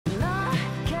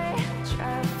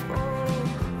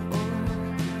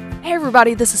Hey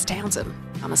everybody, this is Townsend.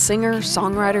 I'm a singer,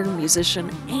 songwriter, musician,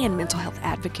 and mental health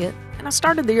advocate, and I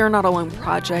started the You're Not Alone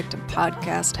project and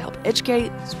podcast to help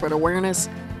educate, spread awareness,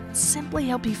 and simply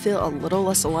help you feel a little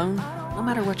less alone, no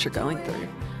matter what you're going through.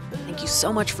 Thank you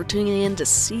so much for tuning in to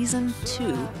Season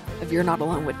 2 of You're Not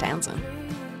Alone with Townsend.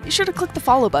 Be sure to click the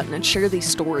follow button and share these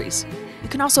stories. You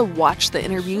can also watch the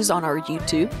interviews on our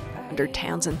YouTube under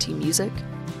Townsendtmusic.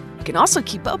 You can also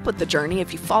keep up with the journey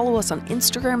if you follow us on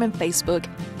Instagram and Facebook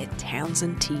at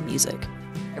Townsendtmusic.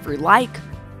 Every like,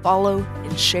 follow,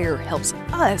 and share helps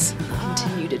us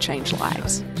continue to change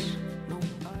lives.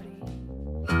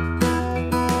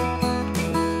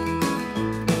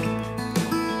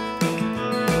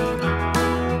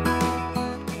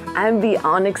 I'm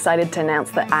beyond excited to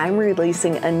announce that I'm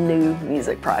releasing a new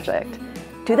music project.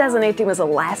 2018 was the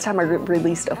last time I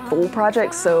released a full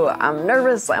project, so I'm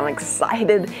nervous, I'm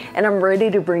excited, and I'm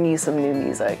ready to bring you some new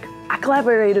music. I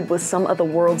collaborated with some of the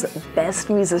world's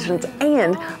best musicians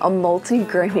and a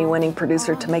multi-Grammy winning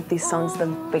producer to make these songs the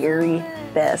very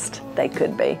best they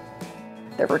could be.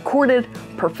 They're recorded,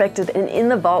 perfected, and in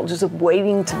the vault just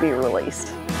waiting to be released.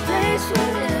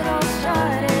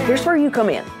 Here's where you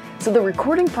come in. So the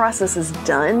recording process is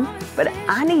done, but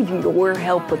I need your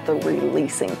help with the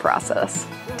releasing process.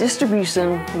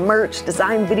 Distribution, merch,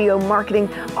 design, video, marketing,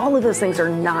 all of those things are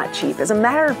not cheap. As a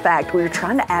matter of fact, we were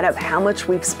trying to add up how much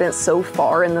we've spent so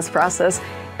far in this process,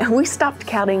 and we stopped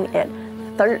counting at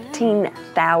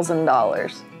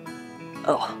 $13,000.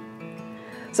 Ugh.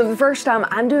 So for the first time,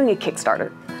 I'm doing a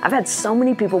Kickstarter. I've had so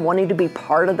many people wanting to be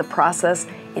part of the process,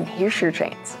 and here's your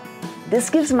chance. This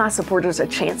gives my supporters a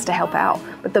chance to help out,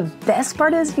 but the best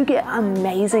part is you get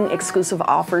amazing exclusive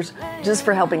offers just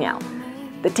for helping out.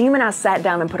 The team and I sat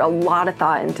down and put a lot of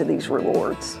thought into these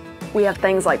rewards. We have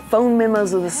things like phone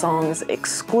memos of the songs,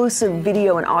 exclusive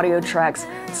video and audio tracks,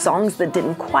 songs that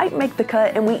didn't quite make the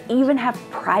cut, and we even have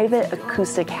private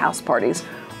acoustic house parties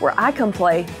where I come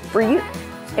play for you.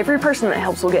 Every person that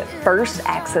helps will get first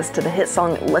access to the hit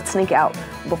song Let's Sneak Out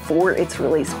before it's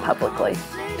released publicly.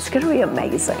 It's gonna be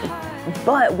amazing.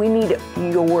 But we need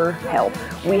your help.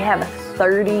 We have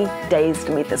 30 days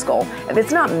to meet this goal. If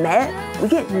it's not met, we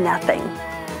get nothing.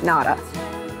 Nada.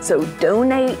 So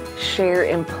donate, share,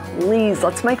 and please,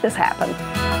 let's make this happen.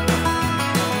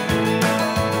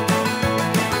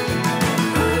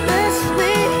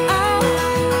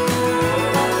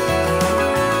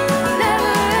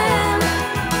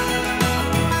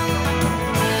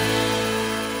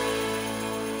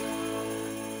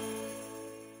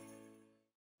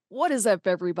 What is up,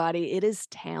 everybody? It is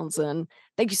Townsend.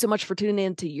 Thank you so much for tuning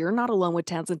in to You're Not Alone with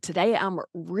Townsend. Today, I'm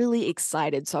really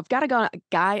excited. So I've got a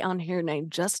guy on here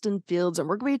named Justin Fields, and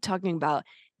we're going to be talking about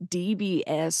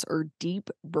DBS, or deep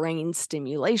brain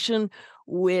stimulation,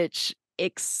 which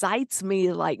excites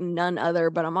me like none other,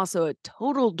 but I'm also a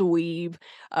total dweeb.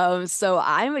 So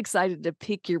I'm excited to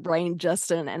pick your brain,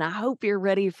 Justin, and I hope you're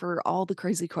ready for all the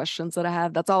crazy questions that I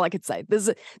have. That's all I could say.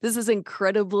 This is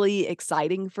incredibly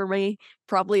exciting for me,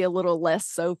 probably a little less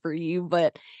so for you,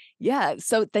 but yeah.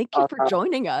 So thank you for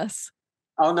joining us.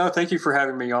 Oh no, thank you for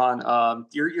having me on.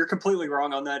 You're completely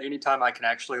wrong on that. Anytime I can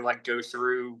actually go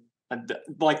through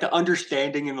the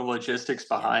understanding and the logistics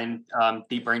behind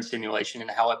deep brain stimulation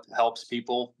and how it helps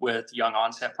people with young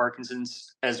onset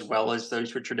Parkinson's as well as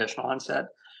those with traditional onset,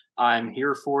 I'm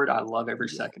here for it. I love every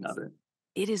second of it.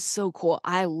 It is so cool.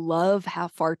 I love how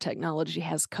far technology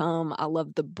has come. I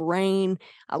love the brain.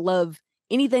 I love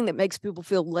anything that makes people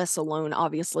feel less alone,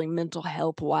 obviously, mental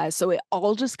health wise. So it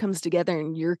all just comes together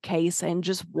in your case, and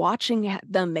just watching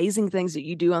the amazing things that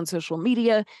you do on social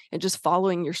media and just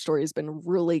following your story has been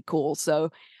really cool. So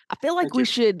I feel like we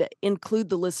should include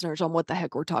the listeners on what the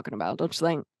heck we're talking about, don't you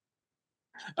think?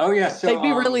 Oh yeah. They'd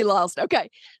be really lost. Okay.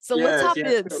 So let's hop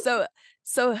in. So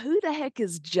So who the heck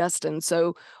is Justin?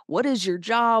 So what is your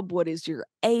job? What is your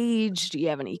age? Do you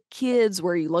have any kids?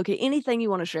 Where are you located? Anything you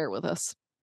want to share with us?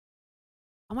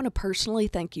 I want to personally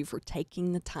thank you for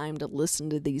taking the time to listen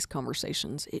to these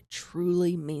conversations. It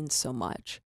truly means so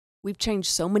much. We've changed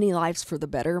so many lives for the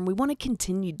better, and we want to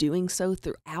continue doing so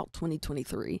throughout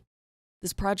 2023.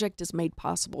 This project is made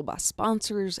possible by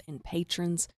sponsors and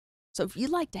patrons. So if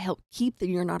you'd like to help keep the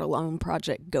You're Not Alone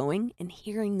project going and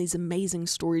hearing these amazing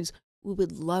stories, we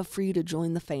would love for you to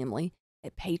join the family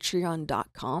at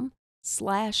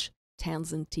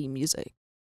patreon.com/TownsendTmusic.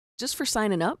 Just for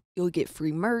signing up, you'll get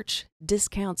free merch,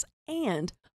 discounts,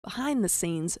 and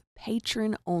behind-the-scenes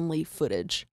patron-only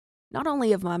footage, not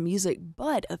only of my music,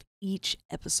 but of each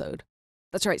episode.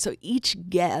 That's right, so each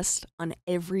guest on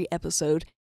every episode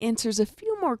answers a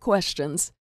few more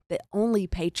questions that only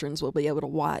patrons will be able to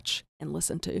watch and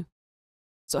listen to.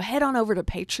 So head on over to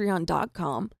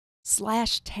patreon.com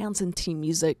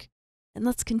Townsendtmusic, and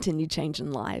let's continue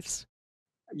changing lives.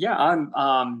 Yeah,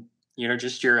 I'm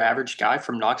just your average guy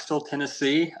from Knoxville,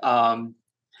 Tennessee.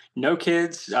 No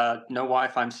kids, no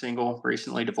wife. I'm single,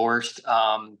 recently divorced.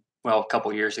 Well, a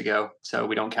couple years ago, so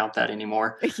we don't count that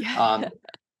anymore. Yeah. Um,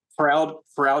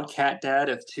 proud cat dad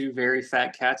of two very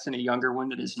fat cats and a younger one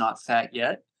that is not fat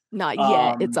yet. Not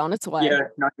yet. It's Um, on its way. yeah,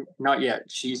 not yet.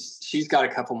 She's got a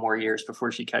couple more years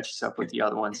before she catches up with the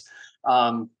other ones.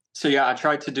 So yeah, I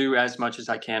try to do as much as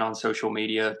I can on social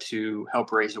media to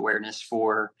help raise awareness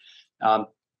for um,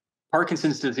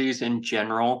 Parkinson's disease in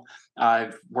general.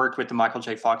 I've worked with the Michael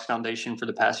J. Fox Foundation for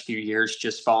the past few years,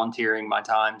 just volunteering my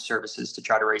time, services to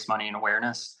try to raise money and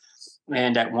awareness.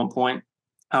 And at one point,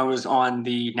 I was on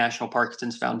the National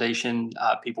Parkinson's Foundation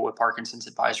People with Parkinson's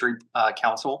Advisory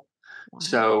Council. Wow.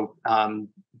 So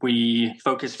we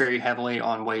focus very heavily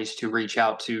on ways to reach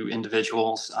out to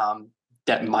individuals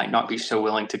that might not be so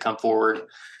willing to come forward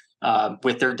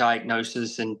with their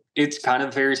diagnosis. And it's kind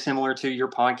of very similar to your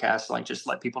podcast, like just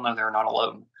let people know they're not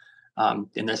alone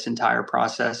in this entire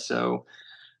process. So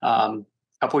a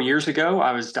couple of years ago,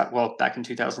 back in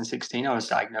 2016, I was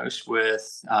diagnosed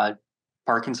with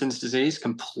Parkinson's disease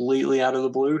completely out of the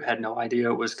blue, had no idea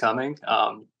it was coming.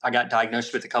 I got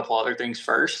diagnosed with a couple other things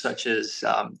first, such as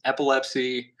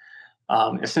epilepsy,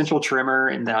 essential tremor,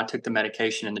 and then I took the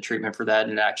medication and the treatment for that,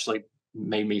 and it actually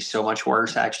made me so much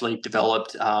worse. I actually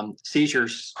developed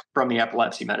seizures from the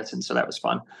epilepsy medicine, so that was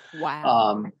fun. Wow.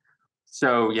 Um,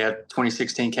 so yeah,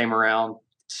 2016 came around,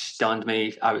 stunned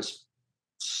me. I was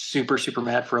super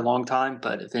mad for a long time,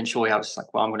 but eventually I was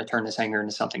like, well, I'm going to turn this anger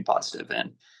into something positive,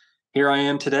 and here I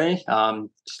am today,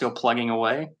 still plugging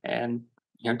away and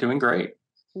doing great.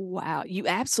 Wow. You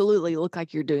absolutely look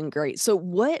like you're doing great. So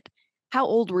how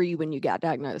old were you when you got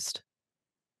diagnosed?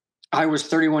 I was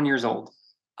 31 years old,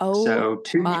 Oh so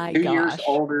my two years gosh.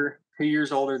 older, 2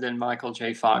 years older than Michael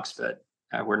J. Fox, but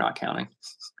we're not counting.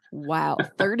 Wow.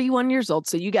 31 years old.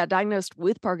 So you got diagnosed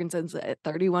with Parkinson's at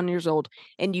 31 years old,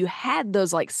 and you had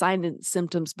those like signs and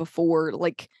symptoms before.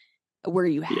 Like, were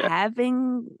you Yeah.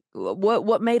 having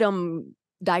what made them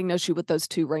diagnose you with those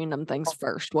two random things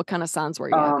first? What kind of signs were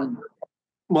you having? Um,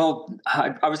 well,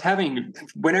 I was having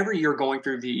whenever you're going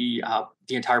through the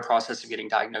entire process of getting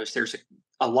diagnosed, there's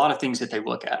a lot of things that they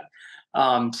look at.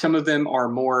 Some of them are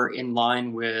more in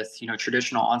line with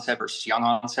traditional onset versus young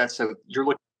onset. So you're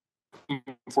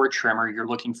looking for a tremor, you're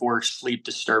looking for sleep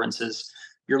disturbances,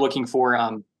 you're looking for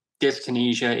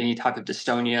dyskinesia, any type of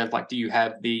dystonia. Like, do you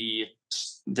have the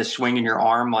swing in your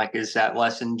arm? Like, is that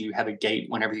lessened? Do you have a gait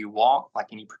whenever you walk? Like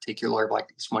any particular,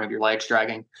 like is one of your legs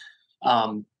dragging?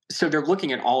 So they're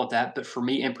looking at all of that. But for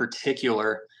me in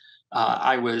particular,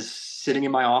 I was sitting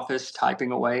in my office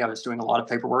typing away. I was doing a lot of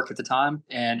paperwork at the time,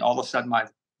 and all of a sudden my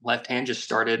left hand just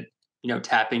started,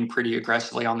 tapping pretty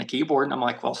aggressively on the keyboard. And I'm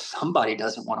like, well, somebody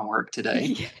doesn't want to work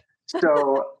today. Yeah.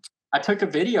 So I took a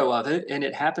video of it, and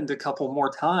it happened a couple more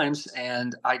times.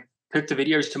 And I took the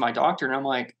videos to my doctor, and I'm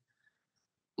like,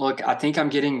 look, I think I'm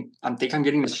getting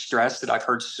the stress that I've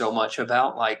heard so much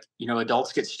about. Like,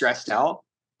 adults get stressed out.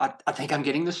 I think I'm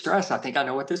getting the stress. I think I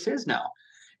know what this is now.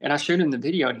 And I showed him the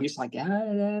video, and he's like,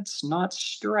 that's not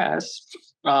stress.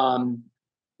 Um,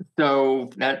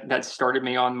 so that started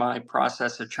me on my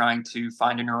process of trying to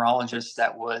find a neurologist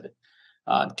that would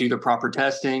do the proper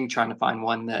testing, trying to find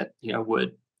one that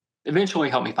would eventually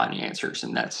help me find the answers.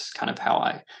 And that's kind of how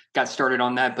I got started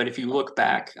on that. But if you look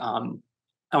back,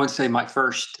 I would say my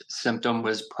first symptom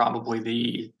was probably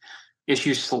the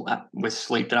with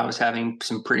sleep, that I was having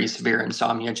some pretty severe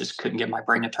insomnia, just couldn't get my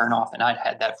brain to turn off. And I'd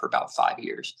had that for about 5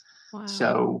 years. Wow.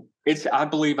 So I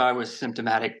believe I was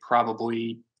symptomatic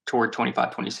probably toward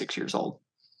 25, 26 years old.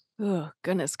 Oh,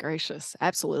 goodness gracious.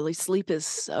 Absolutely. Sleep is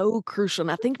so crucial.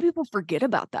 And I think people forget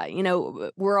about that.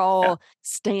 We're Yeah. all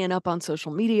staying up on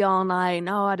social media all night.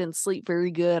 No, I didn't sleep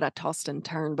very good. I tossed and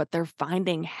turned, but they're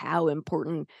finding how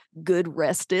important good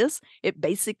rest is. It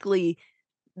basically,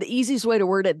 the easiest way to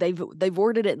word it, they've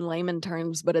worded it in layman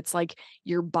terms, but it's like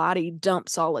your body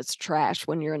dumps all its trash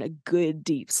when you're in a good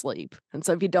deep sleep. And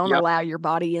so if you don't Yep. allow your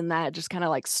body in that, it just kind of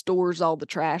like stores all the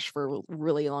trash for a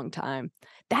really long time.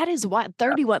 That is what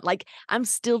 31, like I'm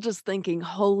still just thinking,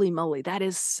 holy moly, that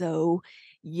is so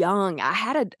young. I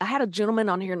had a gentleman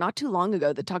on here not too long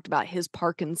ago that talked about his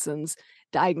Parkinson's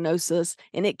diagnosis,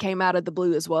 and it came out of the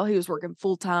blue as well. He was working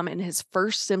full time, and his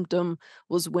first symptom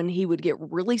was when he would get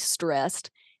really stressed,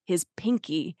 his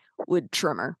pinky would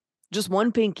tremor, just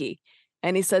one pinky.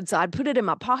 And he said, so I'd put it in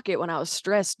my pocket when I was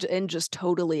stressed and just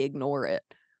totally ignore it.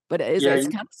 But Yeah. it's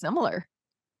kind of similar.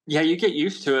 Yeah, you get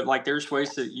used to it. Like, there's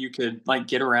ways that you could like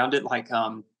get around it. Like,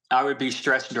 I would be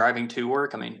stressed driving to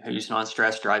work. I mean, who's not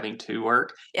stressed driving to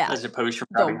work Yeah, as opposed from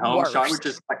the driving home? So I would worst.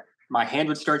 just like my hand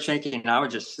would start shaking and I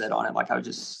would just sit on it. Like I would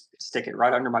just stick it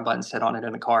right under my butt and sit on it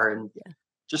in the car and Yeah.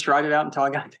 just ride it out until I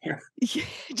got there. Yeah,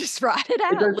 just ride it It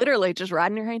out, does. literally just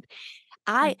riding your hand.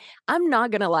 I I'm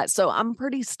not gonna lie. So I'm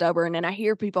pretty stubborn and I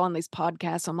hear people on these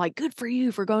podcasts. I'm like, good for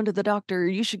you for going to the doctor.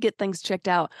 You should get things checked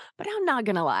out. But I'm not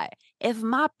gonna lie. If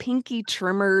my pinky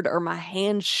trembled or my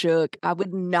hand shook, I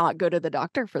would not go to the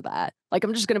doctor for that. Like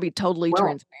I'm just gonna be totally Well,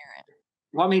 transparent.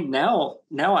 well, I mean, now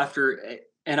after,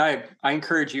 and I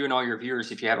encourage you and all your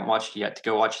viewers, if you haven't watched it yet, to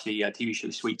go watch the TV show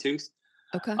Sweet Tooth.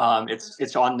 Okay.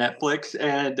 It's on Netflix,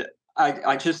 and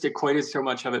I just equated so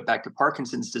much of it back to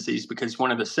Parkinson's disease because one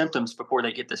of the symptoms before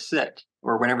they get the sick,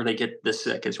 or whenever they get the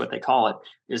sick, is what they call it,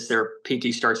 is their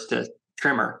pinky starts to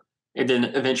tremor, and then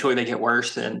eventually they get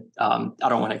worse. And I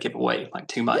don't want to give away like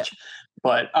too Yeah. much,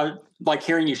 but I like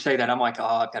hearing you say that. I'm like, oh,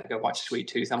 I've got to go watch Sweet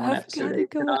Tooth. I'm on I've episode gotta 8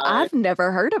 go. tonight. I've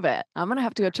never heard of it. I'm gonna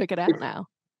have to go check it out It's, now.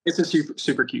 it's a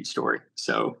super cute story,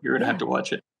 so you're gonna have Yeah. to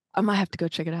watch it. I might have to go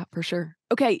check it out for sure.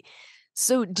 Okay.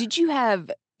 So did you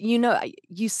have,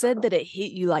 you said that it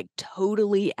hit you like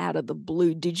totally out of the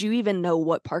blue. Did you even know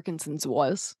what Parkinson's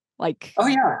was? Like, Oh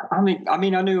yeah, I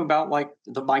mean, I knew about like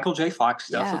the Michael J. Fox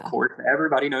stuff, of yeah. course.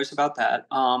 Everybody knows about that.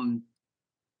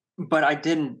 But I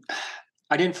didn't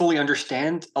fully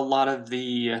understand a lot of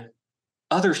the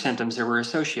other symptoms that were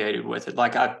associated with it.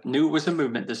 Like I knew it was a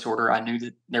movement disorder. I knew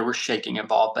that there was shaking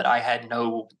involved, but I had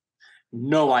no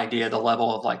idea the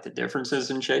level of like the differences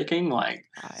in shaking. Like,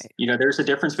 Right. there's a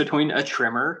difference between a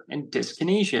tremor and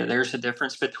dyskinesia. There's a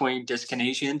difference between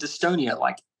dyskinesia and dystonia.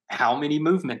 Like, how many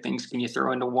movement things can you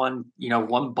throw into one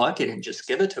bucket and just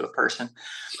give it to a person?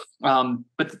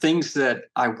 But the things that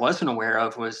I wasn't aware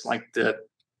of was like the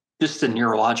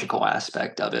neurological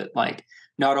aspect of it. Like,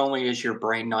 not only is your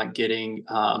brain not getting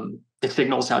the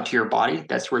signals out to your body,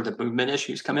 that's where the movement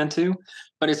issues come into,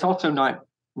 but it's also not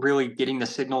really getting the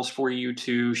signals for you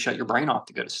to shut your brain off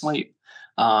to go to sleep.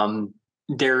 Um,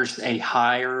 there's a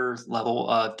higher level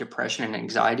of depression and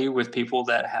anxiety with people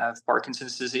that have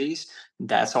Parkinson's disease.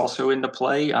 That's also into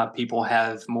play. People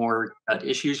have more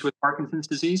issues with Parkinson's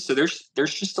disease, so there's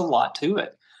just a lot to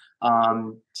it.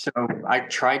 So I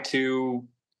try to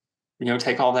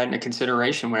take all that into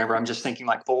consideration whenever I'm just thinking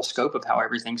like full scope of how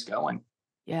everything's going.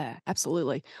 Yeah,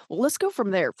 absolutely. Well, let's go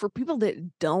from there. For people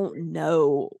that don't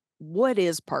know what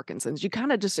is Parkinson's, you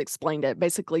kind of just explained it.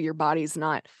 Basically, your body's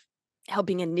not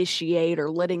helping initiate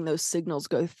or letting those signals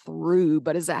go through.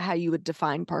 But is that how you would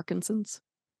define Parkinson's?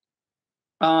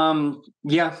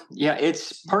 Yeah,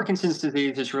 it's Parkinson's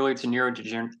disease. It's a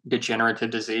neurodegenerative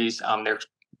disease. They're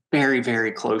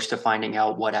very close to finding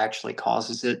out what actually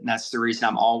causes it, and that's the reason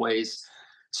I'm always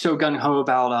so gung ho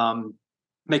about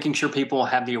making sure people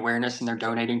have the awareness and they're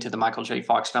donating to the Michael J.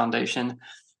 Fox Foundation,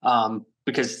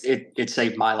 because it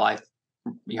saved my life,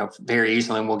 very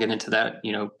easily, and we'll get into that,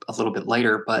 a little bit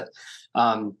later. But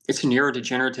it's a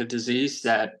neurodegenerative disease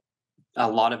that a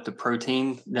lot of the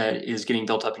protein that is getting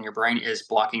built up in your brain is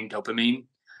blocking dopamine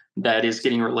that is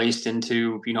getting released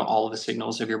into all of the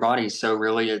signals of your body. So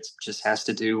really it just has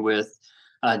to do with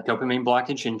dopamine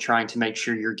blockage and trying to make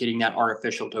sure you're getting that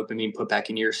artificial dopamine put back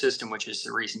into your system, which is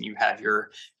the reason you have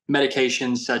your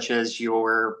medications such as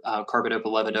your carbidopa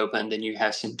levodopa, and then you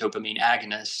have some dopamine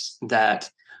agonists that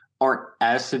aren't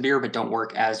as severe but don't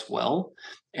work as well.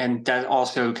 And that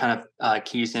also kind of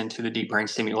keys into the deep brain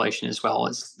stimulation as well.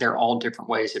 As they're all different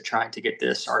ways of trying to get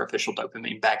this artificial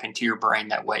dopamine back into your brain.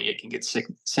 That way it can get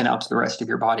sent out to the rest of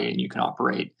your body and you can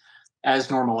operate as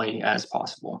normally as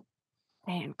possible.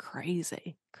 Man,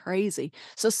 crazy, crazy.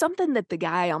 So something that the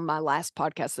guy on my last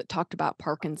podcast that talked about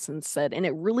Parkinson's said, and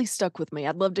it really stuck with me.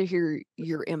 I'd love to hear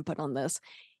your input on this.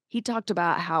 He talked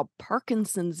about how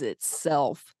Parkinson's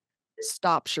itself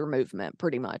stops your movement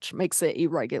pretty much, makes it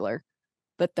irregular.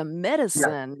 But the Yeah.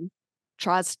 medicine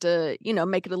tries to,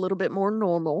 make it a little bit more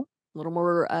normal, a little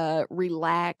more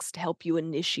relaxed, help you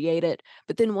initiate it.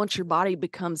 But then once your body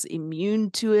becomes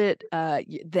immune to it,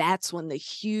 that's when the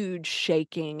huge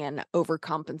shaking and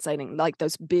overcompensating, like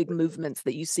those big movements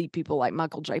that you see people like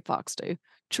Michael J. Fox do.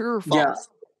 True or Yeah, false?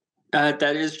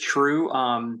 that is true.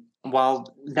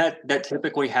 While that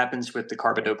typically happens with the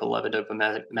carbidopa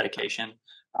levodopa medication.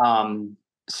 Um,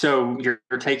 so you're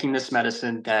taking this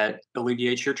medicine that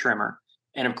alleviates your tremor,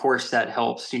 and of course that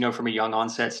helps. From a young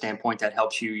onset standpoint, that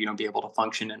helps you, be able to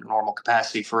function in a normal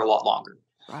capacity for a lot longer.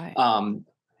 Right.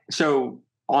 So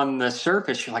on the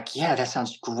surface, you're like, yeah, that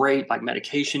sounds great. Like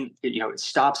medication, it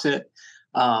stops it.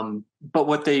 But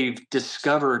what they've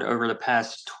discovered over the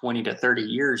past 20 to 30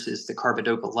 years is the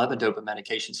carbidopa levodopa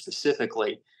medication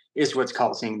specifically is what's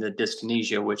causing the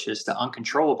dyskinesia, which is the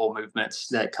uncontrollable movements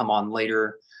that come on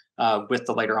later with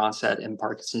the later onset in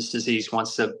Parkinson's disease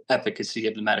once the efficacy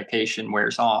of the medication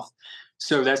wears off.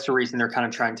 So that's the reason they're kind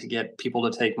of trying to get people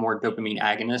to take more dopamine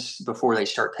agonists before they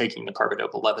start taking the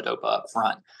carbidopa levodopa up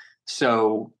front.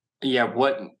 So yeah,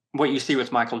 what you see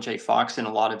with Michael J. Fox in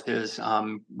a lot of his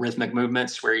rhythmic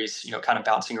movements, where he's kind of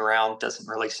bouncing around, doesn't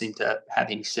really seem to have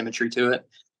any symmetry to it.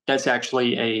 That's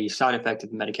actually a side effect of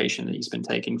the medication that he's been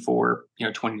taking for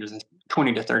 20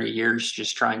 to 30 years,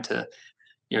 just trying to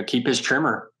keep his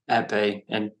tremor at bay.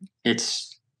 And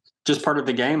it's just part of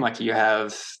the game. Like, you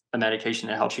have a medication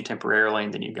that helps you temporarily,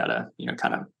 and then you got to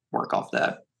kind of work off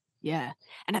that. Yeah.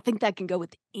 And I think that can go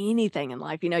with anything in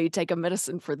life. You take a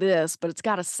medicine for this, but it's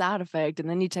got a side effect. And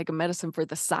then you take a medicine for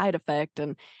the side effect.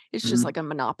 And it's just Mhm. like a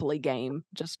monopoly game.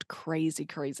 Just crazy,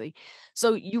 crazy.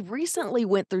 So you recently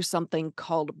went through something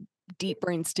called deep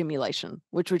brain stimulation,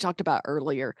 which we talked about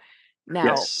earlier. Now,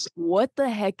 Yes. what the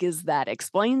heck is that?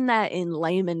 Explain that in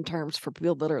layman terms for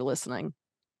people that are listening.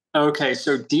 Okay,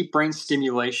 so deep brain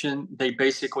stimulation, they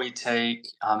basically take,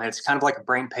 it's kind of like a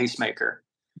brain pacemaker.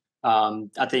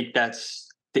 I think that's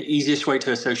the easiest way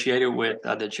to associate it with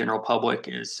the general public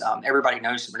is everybody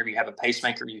knows that whenever you have a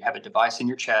pacemaker, you have a device in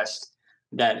your chest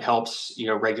that helps,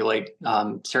 regulate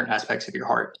certain aspects of your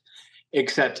heart.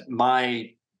 Except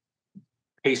my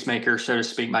pacemaker, so to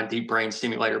speak, my deep brain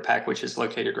stimulator pack, which is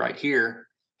located right here,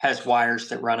 has wires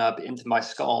that run up into my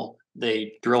skull.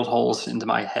 They drilled holes into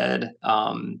my head,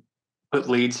 put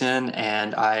leads in,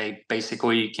 and I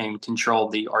basically can control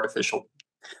the artificial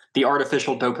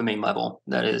dopamine level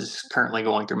that is currently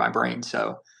going through my brain.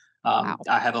 So Wow.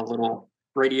 I have a little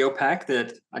radio pack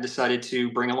that I decided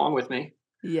to bring along with me.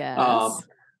 Um, Yes.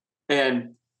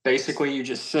 and basically, you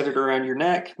just set it around your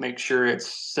neck, make sure it's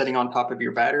sitting on top of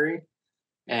your battery,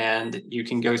 and you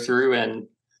can go through and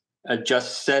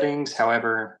adjust settings.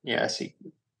 However, yeah, I see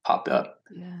popped up.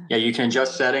 Yeah. Yeah, you can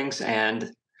adjust settings,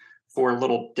 and for a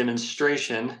little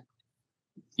demonstration,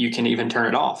 you can even turn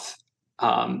it off.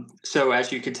 So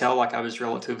as you could tell, like, I was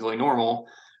relatively normal,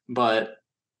 but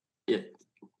it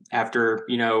after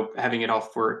having it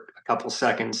off for a couple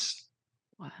seconds,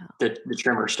 Wow. the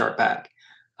tremors start back.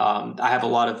 I have a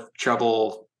lot of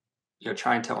trouble,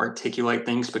 trying to articulate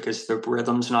things because the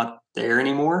rhythm's not there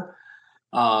anymore.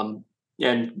 Um,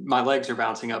 and my legs are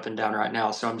bouncing up and down right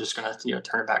now, so I'm just gonna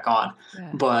turn it back on.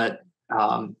 Yeah. But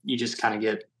you just kind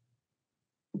of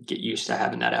get used to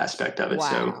having that aspect of it.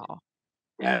 So Wow.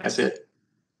 yeah, as it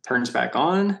turns back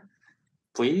on,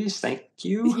 please, thank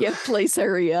you. Yeah, please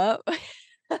hurry up.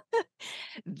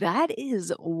 That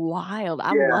is wild.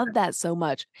 I Yeah, love that so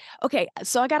much. Okay,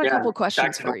 so I got a yeah, couple back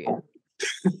questions to for you. normal.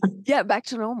 Yeah, back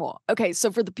to normal. Okay,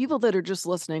 so for the people that are just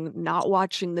listening, not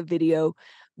watching the video,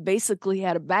 basically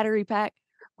had a battery pack,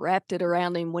 wrapped it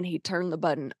around him. When he turned the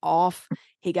button off,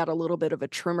 he got a little bit of a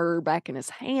tremor back in his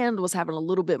hand, was having a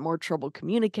little bit more trouble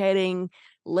communicating,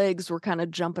 legs were kind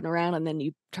of jumping around, and then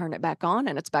you turn it back on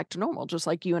and it's back to normal, just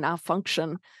like you and I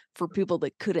function for people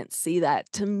that couldn't see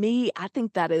that. To me, I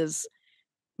think that is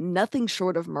nothing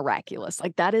short of miraculous.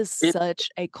 Like, that is It such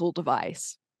a cool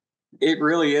device. it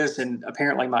really is, and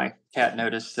apparently my cat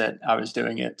noticed that I was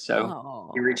doing it,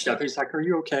 so he reached Oh. up. He's like, "Are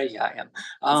you okay?" "Yeah, I am."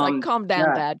 It's like, "Calm down,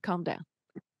 Yeah, dad, calm down."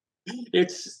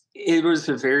 it was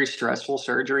a very stressful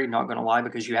surgery, not gonna lie,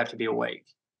 because you have to be awake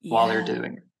while they're Yeah,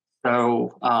 doing it.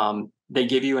 So, they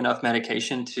give you enough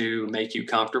medication to make you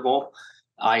comfortable.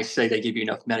 I say they give you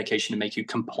enough medication to make you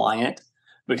compliant,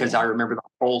 because I yeah. remember the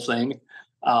whole thing.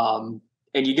 Um,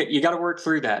 and you gotta work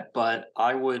through that, but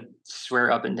I would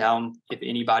swear up and down, if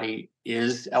anybody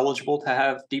is eligible to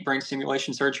have deep brain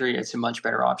stimulation surgery, it's a much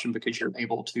better option because you're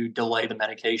able to delay the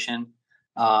medication.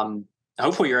 Um,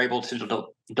 Hopefully you're able to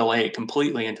delay it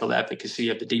completely until the efficacy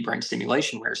of the deep brain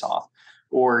stimulation wears off,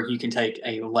 or you can take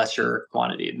a lesser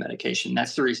quantity of medication.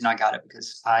 That's the reason I got it,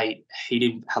 because I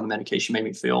hated how the medication made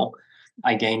me feel.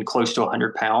 I gained close to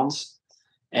 100 pounds,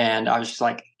 and I was just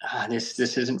like, this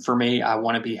isn't for me. I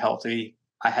want to be healthy.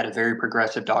 I had a very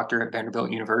progressive doctor at Vanderbilt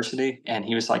University, and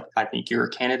he was like, I think you're a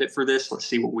candidate for this. Let's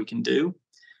see what we can do.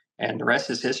 And the rest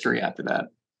is history after that.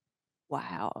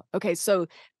 Wow. Okay, so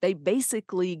they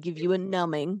basically give you a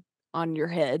numbing on your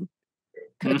head,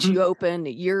 cut you Hmm. open,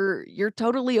 you're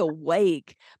totally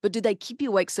awake, but do they keep you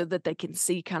awake so that they can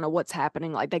see kinda what's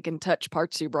happening? Like, they can touch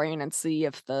parts of your brain and see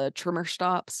if the tremor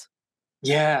stops?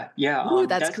 Yeah, yeah. Ooh,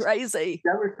 that's crazy.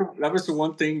 That was the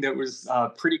one thing that was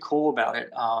pretty cool about it.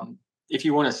 If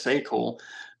you want to say cool,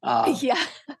 uh, Yeah.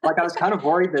 like, I was kind of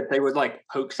worried that they would like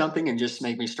poke something and just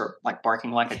make me start like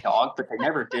barking like a dog, but they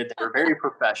never did. They were very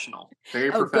professional,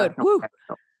 very Oh, good. professional. Woo.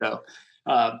 So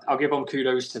I'll give them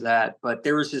kudos to that. But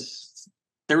there was this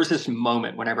there was this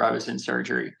moment whenever I was in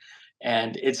surgery,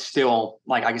 and it's still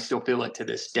like I can still feel it to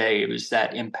this day. It was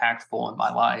that impactful in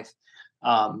my life.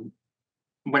 Um,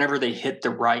 Whenever they hit the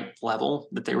right level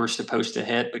that they were supposed to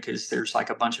hit, because there's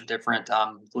like a bunch of different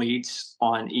leads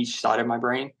on each side of my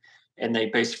brain, and they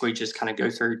basically just kind of go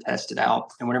through, test it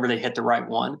out. And whenever they hit the right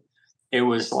one, it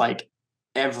was like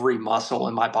every muscle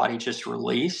in my body just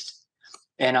released.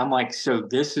 And I'm like, so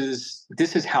this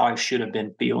is how I should have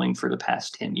been feeling for the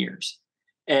past 10 years.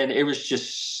 And it was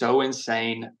just so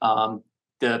insane.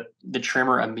 The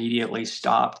tremor immediately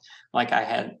stopped. Like I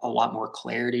had a lot more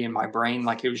clarity in my brain.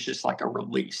 Like it was just like a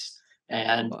release.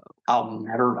 And Whoa.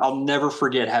 I'll never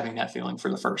forget having that feeling for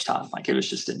the first time. Like it was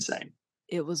just insane.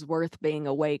 It was worth being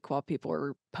awake while people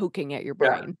are poking at your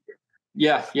Yeah. brain.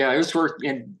 Yeah. Yeah. It was worth,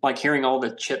 and like hearing all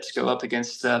the chips go up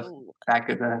against the Oh. back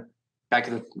of the back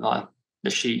of the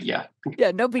sheet. Yeah.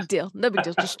 Yeah, no big deal. No big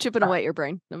deal. Just chipping away at your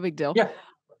brain. No big deal. Yeah.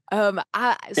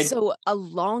 I It, so a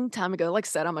long time ago, like I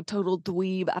said, I'm a total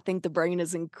dweeb. I think the brain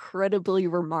is incredibly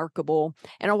remarkable.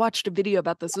 And I watched a video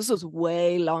about this. This was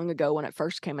way long ago when it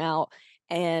first came out.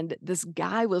 And this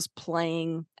guy was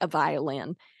playing a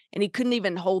violin and he couldn't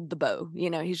even hold the bow. You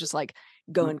know, he's just like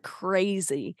going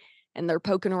crazy. And they're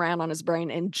poking around on his brain.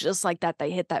 And just like that,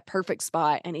 they hit that perfect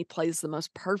spot and he plays the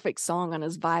most perfect song on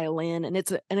his violin. And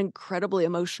it's an incredibly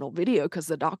emotional video because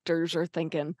the doctors are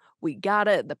thinking, we got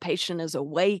it. The patient is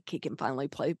awake. He can finally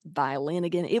play violin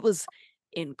again. It was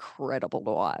incredible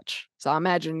to watch. So I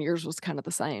imagine yours was kind of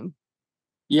the same.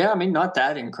 yeah, I mean, not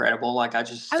that incredible. Like I mean,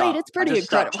 it's I pretty just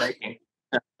stopped incredible. shaking.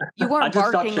 You I weren't just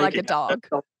stopped barking like a shaking. dog.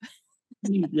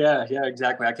 Yeah, yeah,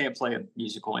 exactly. I can't play a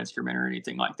musical instrument or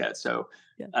anything like that. So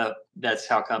Yeah. that's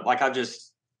how come. Like I've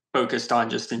just focused on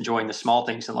just enjoying the small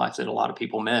things in life that a lot of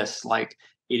people miss, like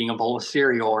eating a bowl of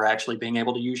cereal or actually being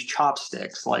able to use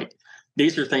chopsticks. Like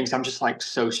these are things I'm just like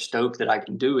so stoked that I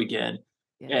can do again.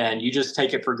 Yeah. And you just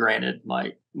take it for granted.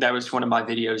 Like that was one of my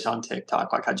videos on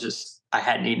TikTok. Like I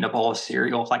hadn't eaten a bowl of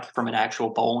cereal like from an actual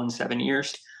bowl in 7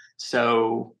 years.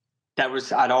 So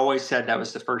I'd always said that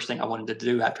was the first thing I wanted to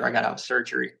do after I got out of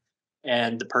surgery.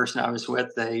 And the person I was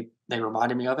with, they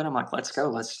reminded me of it. I'm like, let's go,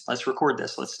 let's record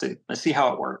this. Let's see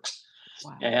how it works.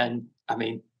 Wow. And I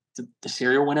mean, the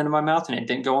cereal went into my mouth and it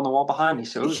didn't go on the wall behind me.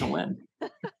 So it was a win.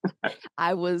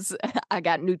 I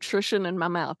got nutrition in my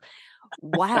mouth.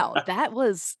 Wow. That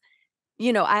was,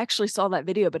 I actually saw that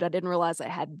video, but I didn't realize it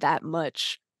had that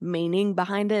much meaning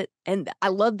behind it. And I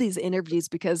love these interviews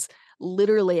because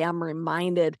literally I'm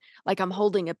reminded, like I'm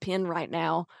holding a pen right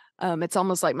now. It's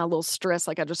almost like my little stress,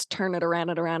 like I just turn it around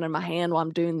and around in my hand while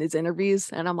I'm doing these interviews.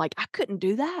 And I'm like, I couldn't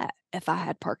do that if I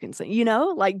had Parkinson,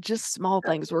 like just small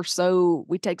things.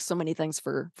 We take so many things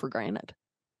for granted.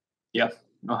 Yeah,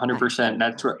 I, 100%.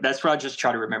 That's what I just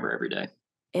try to remember every day.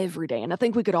 every day. And I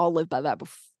think we could all live by that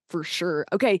for sure.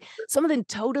 Okay. Something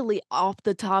totally off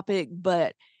the topic,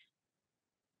 but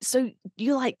so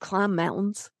you like climb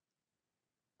mountains?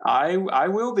 I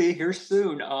will be here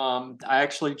soon. I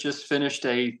actually just finished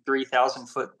a 3,000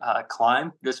 foot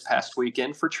climb this past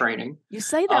weekend for training. You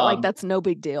say that like Um, that's no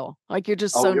big deal. Like you're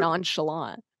just oh, so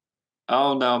nonchalant.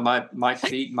 oh no, my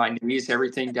feet, my knees,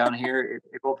 everything down here.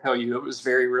 It will tell you it was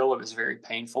very real. It was very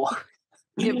painful.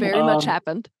 It very much um,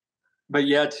 happened. but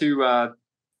yeah, to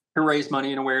raise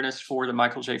money and awareness for the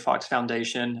Michael J. Fox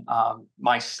Foundation,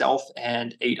 myself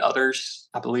and 8 others,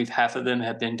 I believe half of them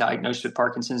have been diagnosed with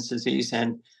Parkinson's disease,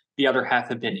 and the other half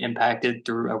have been impacted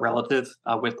through a relative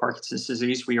with Parkinson's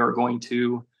disease. We are going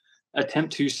to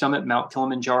attempt to summit Mount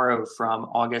Kilimanjaro from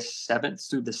August 7th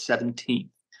through the 17th.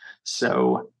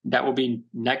 So that will be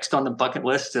next on the bucket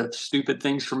list of stupid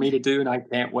things for me to do, and I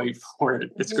can't wait for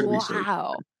it. It's going to be so.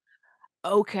 Wow.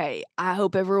 Okay. I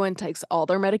hope everyone takes all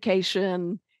their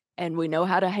medication and we know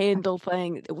how to handle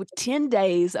things. With 10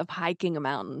 days of hiking a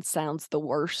mountain sounds the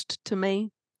worst to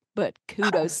me, but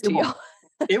kudos It to won't. y'all.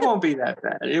 It won't be that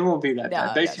bad. It won't be that bad. No, no,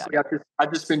 no, Basically, no.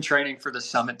 I've just been training for the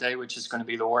summit day, which is going to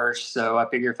be the worst. So I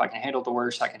figure if I can handle the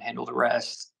worst, I can handle the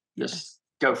rest. Yeah. Just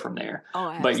go from there.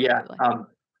 Oh, But yeah, absolutely.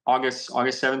 August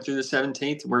 7th through the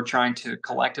 17th, we're trying to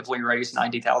collectively raise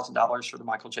 $90,000 for the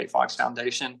Michael J. Fox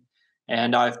Foundation,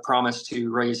 and I've promised to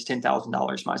raise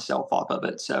 $10,000 myself off of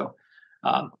it. So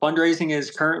fundraising is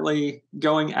currently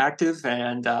going active,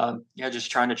 and yeah,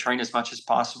 just trying to train as much as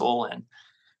possible, and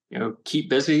keep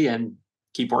busy and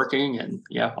keep working, and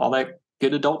yeah, all that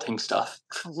good adulting stuff.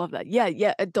 I love that. Yeah,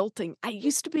 yeah. Adulting. I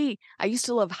used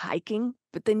to love hiking,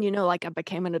 but then, like I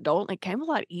became an adult and it came a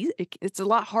lot easy. It's a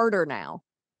lot harder now.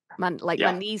 My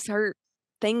Yeah, knees hurt.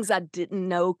 Things I didn't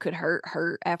know could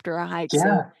hurt after a hike. So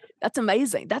yeah, that's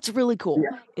amazing. That's really cool.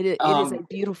 yeah. It is a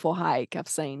beautiful hike I've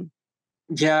seen.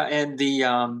 Yeah, and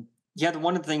Yeah, the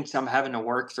one of the things I'm having to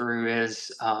work through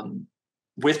is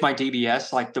with my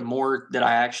DBS, like the more that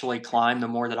I actually climb, the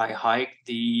more that I hike,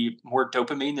 the more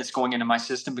dopamine that's going into my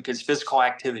system because physical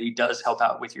activity does help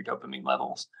out with your dopamine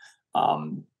levels.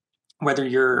 Um, Whether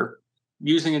you're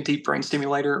using a deep brain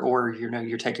stimulator or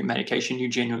you're taking medication, you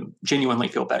genuinely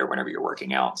feel better whenever you're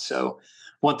working out. So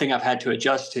one thing I've had to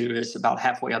adjust to is about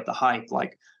halfway up the hike,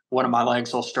 like one of my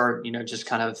legs will start, just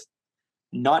kind of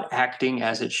not acting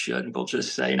as it should, we'll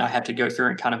just say. And I have to go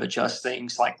through and kind of adjust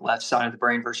things like left side of the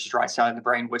brain versus right side of the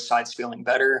brain, which side's feeling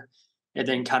better, and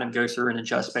then kind of go through and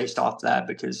adjust based off that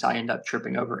because I end up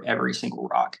tripping over every single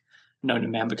rock known to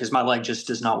man because my leg just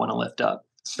does not want to lift up.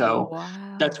 So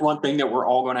that's Wow. one thing that we're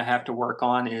all going to have to work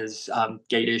on is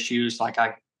gait issues. Like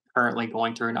I currently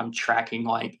going through and I'm tracking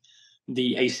like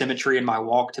the asymmetry in my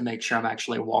walk to make sure I'm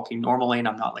actually walking normally and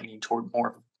I'm not leaning toward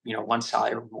more one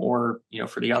side or more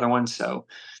for the other one. So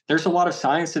there's a lot of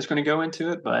science that's going to go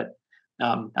into it, but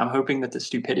I'm hoping that the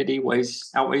stupidity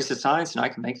outweighs the science and I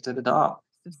can make it to the top.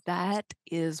 That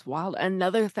is wild.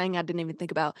 Another thing I didn't even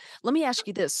think about. Let me ask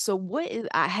you this. So what is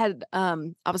I had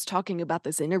I was talking about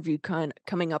this interview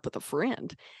coming up with a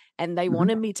friend and they Mhm.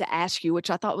 wanted me to ask you,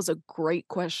 which I thought was a great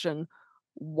question.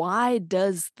 Why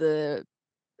does the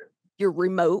your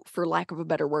remote, for lack of a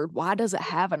better word, why does it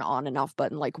have an on and off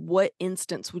button? Like what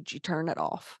instance would you turn it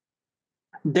off?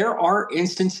 There are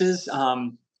instances.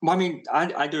 Well, I mean,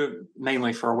 I do it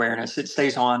mainly for awareness. It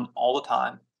stays on all the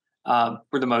time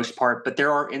for the most part, but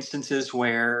there are instances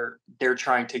where they're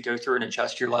trying to go through and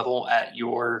adjust your level at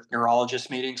your neurologist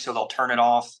meeting. So they'll turn it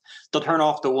off. They'll turn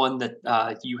off the one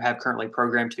that you have currently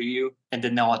programmed to you, and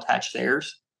then they'll attach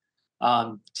theirs.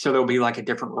 So there'll be like a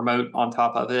different remote on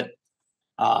top of it.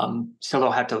 So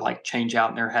they'll have to like change out,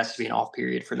 and there has to be an off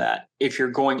period for that. If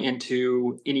you're going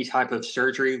into any type of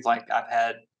surgery, like I've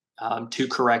had two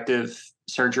corrective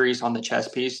surgeries on the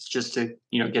chest piece just to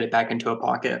get it back into a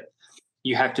pocket.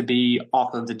 You have to be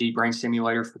off of the deep brain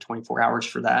stimulator for 24 hours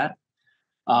for that.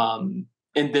 And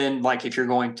then like if you're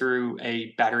going through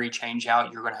a battery change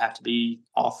out, you're going to have to be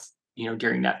off,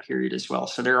 during that period as well.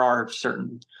 So there are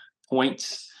certain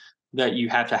points that you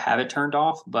have to have it turned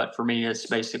off. But for me, it's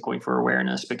basically for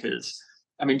awareness because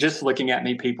I mean, just looking at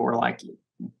me, people are like,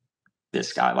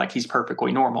 this guy, like he's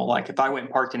perfectly normal. Like if I went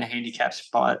and parked in a handicap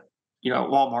spot, at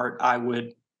Walmart, I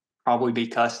would probably be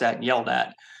cussed at and yelled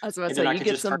at. I was about to And say then I you could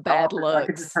get just turn some it off. bad I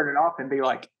could just looks. turn it off and be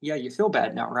like, yeah, you feel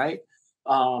bad now, right?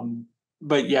 Um,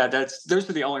 but yeah, those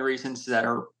are the only reasons that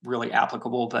are really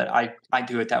applicable. But I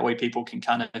do it that way. People can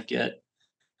kind of get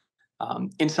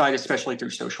insight, especially through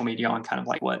social media, on kind of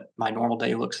like what my normal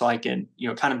day looks like, and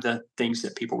kind of the things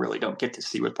that people really don't get to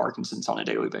see with Parkinson's on a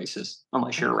daily basis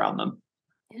unless you're around them.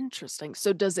 Interesting.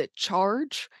 So does it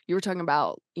charge? You were talking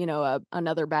about,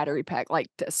 another battery pack, like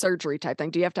surgery type thing.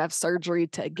 Do you have to have surgery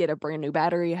to get a brand new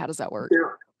battery? How does that work?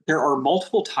 There are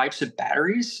multiple types of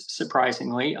batteries,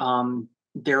 surprisingly.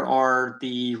 There are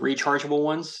the rechargeable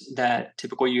ones that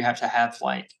typically you have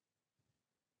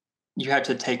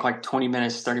to take like 20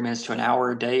 minutes, 30 minutes to an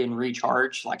hour a day and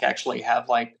recharge, like actually have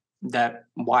like that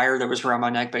wire that was around my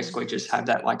neck, Mm. basically just have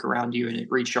that like around you and it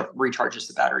recharges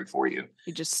the battery for you.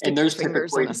 You just And stick your those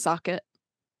fingers in typically, a socket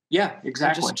yeah, and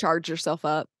exactly. just charge yourself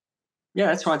up. Yeah,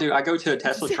 that's what I do. I go to a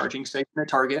Tesla charging station at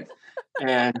Target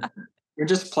and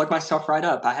just plug myself right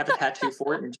up. I have a tattoo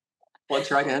for it and it just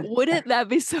plugs right in. Wouldn't that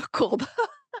be so cool?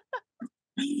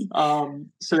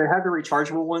 So they have the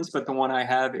rechargeable ones, but the one I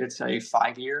have, it's a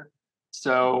 5 year.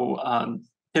 So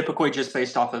typically, just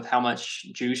based off of how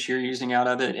much juice you're using out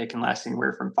of it, it can last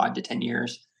anywhere from 5 to 10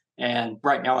 years. And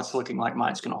right now, it's looking like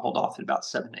mine's going to hold off in about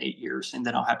 7 to 8 years, and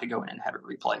then I'll have to go in and have it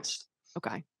replaced.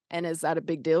 Okay. And is that a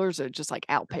big deal or is it just like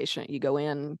outpatient? You go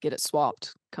in, get it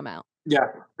swapped, come out. Yeah,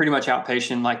 pretty much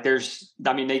outpatient. Like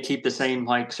I mean, they keep the same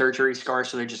like surgery scar,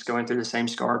 so they just go in through the same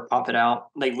scar, pop it out.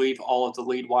 They leave all of the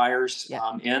lead wires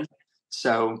Yeah. in,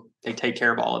 so they take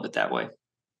care of all of it that way.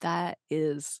 That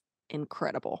is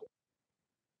incredible.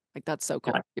 Like that's so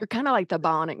Yeah, cool. You're kind of like the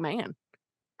bionic man.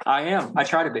 I am. I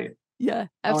try to be. Yeah,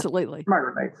 Oh, absolutely. my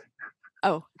roommate.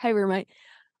 Oh, hey roommate.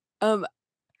 Um,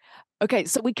 okay,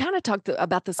 so we kind of talked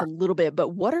about this a little bit, but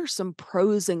what are some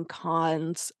pros and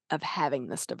cons of having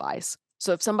this device?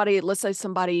 So if somebody, let's say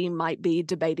somebody might be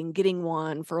debating getting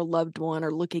one for a loved one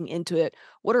or looking into it,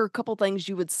 what are a couple things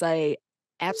you would say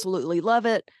absolutely love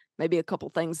it? Maybe a couple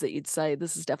things that you'd say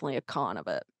this is definitely a con of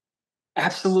it.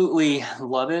 Absolutely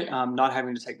love it. Not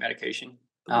having to take medication.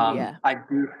 Oh yeah. I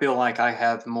do feel like I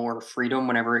have more freedom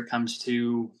whenever it comes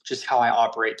to just how I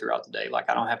operate throughout the day.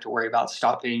 Like I don't have to worry about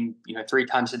stopping, 3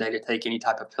 times a day to take any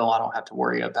type of pill. I don't have to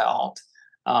worry about,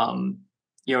 um,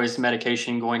 is the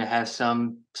medication going to have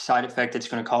some side effect that's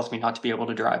going to cause me not to be able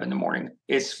to drive in the morning?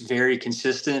 It's very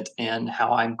consistent in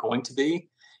how I'm going to be.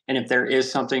 And if there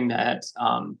is something that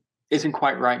isn't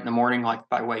quite right in the morning, like if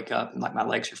I wake up and like my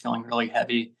legs are feeling really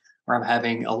heavy, or I'm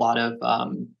having a lot of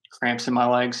cramps in my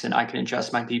legs, and I can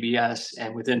adjust my PBS,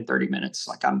 and within 30 minutes,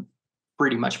 like I'm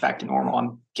pretty much back to normal.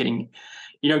 I'm getting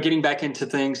back into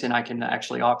things, and I can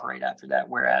actually operate after that.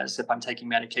 Whereas if I'm taking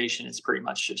medication, it's pretty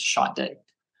much just shot day.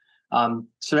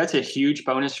 So that's a huge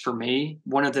bonus for me.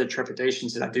 One of the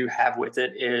trepidations that I do have with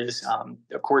it is,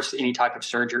 of course, any type of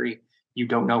surgery, you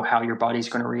don't know how your body's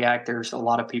going to react. There's a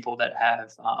lot of people that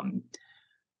have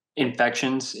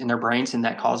infections in their brains, and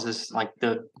that causes like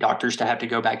the doctors to have to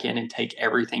go back in and take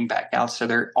everything back out. So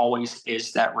there always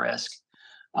is that risk.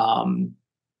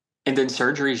 And then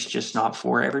surgery is just not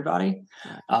for everybody.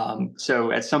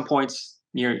 So at some points,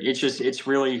 it's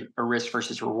really a risk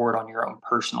versus reward on your own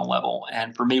personal level.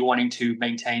 And for me, wanting to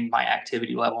maintain my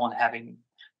activity level and having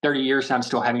 30 years, I'm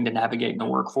still having to navigate in the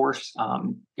workforce.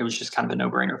 It was just kind of a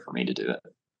no-brainer for me to do it.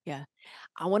 Yeah.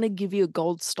 I want to give you a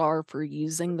gold star for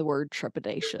using the word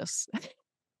trepidatious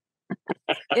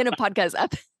in a podcast.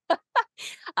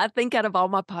 I think out of all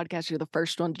my podcasts, you're the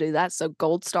first one to do that. So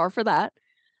gold star for that.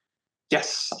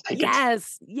 Yes, I'll take it.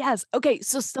 Yes. Okay,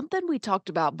 so something we talked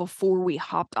about before we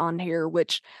hopped on here,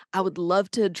 which I would love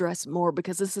to address more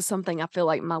because this is something I feel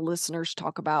like my listeners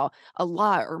talk about a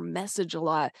lot or message a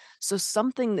lot. So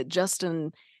something that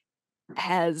Justin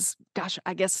has, gosh,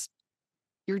 I guess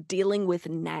you're dealing with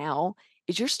now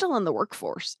is you're still in the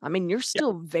workforce. I mean, you're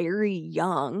still very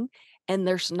young and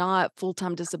there's not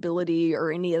full-time disability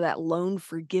or any of that loan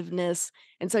forgiveness.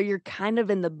 And so you're kind of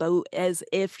in the boat as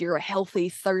if you're a healthy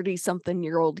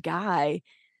 30-something-year-old guy.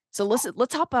 So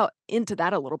let's hop out into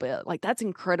that a little bit. Like that's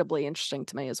incredibly interesting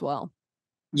to me as well.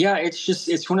 Yeah,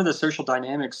 it's one of the social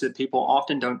dynamics that people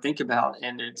often don't think about,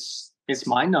 and it's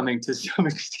mind numbing to some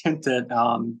extent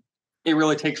that it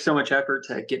really takes so much effort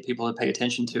to get people to pay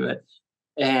attention to it.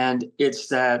 And it's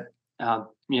that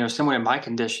someone in my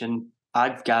condition,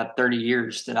 I've got 30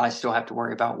 years that I still have to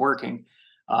worry about working.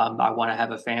 I want to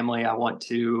have a family. I want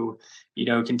to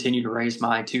continue to raise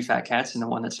my two fat cats and the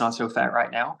one that's not so fat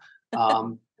right now.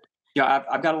 Um,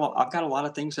 I've got a lot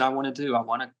of things that I want to do. I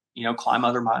want to climb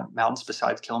other mountains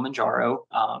besides Kilimanjaro.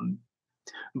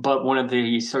 But one of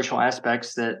the social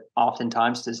aspects that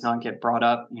oftentimes does not get brought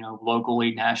up,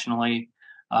 locally, nationally,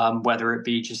 whether it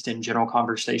be just in general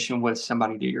conversation with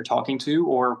somebody that you're talking to,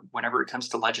 or whenever it comes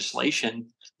to legislation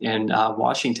in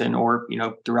Washington or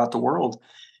throughout the world,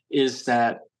 is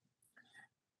that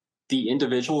the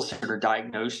individuals that are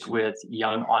diagnosed with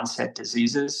young onset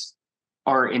diseases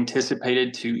are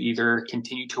anticipated to either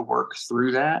continue to work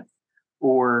through that,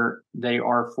 or they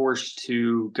are forced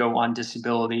to go on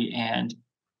disability and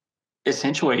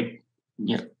essentially,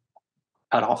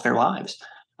 cut off their lives.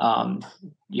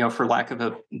 For lack of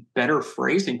a better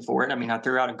phrasing for it. I mean, I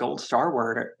threw out a gold star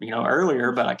word,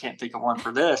 earlier, but I can't think of one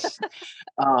for this.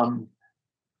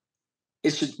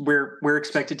 It's just we're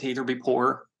expected to either be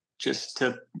poor, just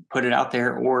to put it out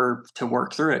there, or to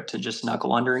work through it, to just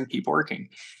knuckle under and keep working.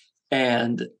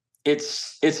 And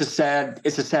it's a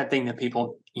sad thing that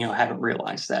people haven't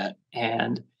realized that.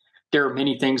 And there are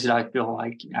many things that I feel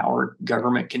like our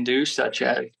government can do, such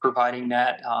as providing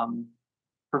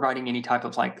any type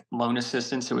of like loan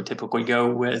assistance that would typically go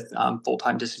with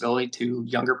full-time disability to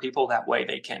younger people. That way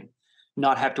they can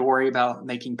not have to worry about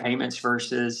making payments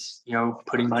versus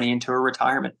putting money into a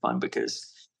retirement fund.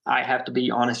 Because I have to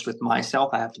be honest with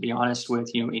myself. I have to be honest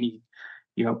with anybody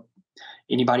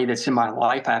that's in my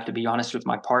life. I have to be honest with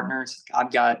my partners.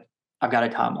 I've got a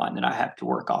timeline that I have to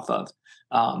work off of.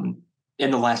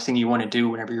 And the last thing you want to do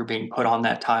whenever you're being put on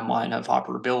that timeline of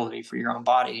operability for your own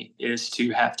body is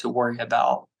to have to worry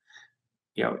about,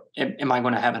 am I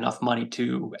going to have enough money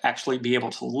to actually be able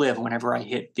to live whenever I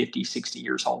hit 50, 60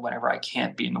 years old, whenever I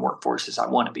can't be in the workforce as I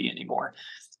want to be anymore.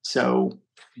 So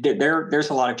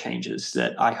there's a lot of changes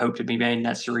that I hope to be made. And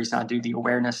that's the reason I do the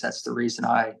awareness. That's the reason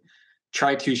I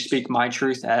try to speak my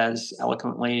truth as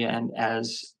eloquently and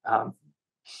as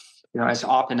as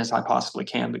often as I possibly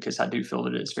can, because I do feel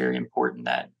that it's very important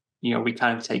that we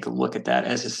kind of take a look at that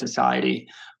as a society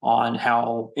on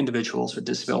how individuals with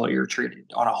disability are treated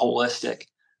on a holistic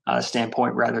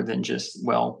standpoint, rather than just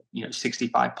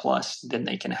 65 plus, then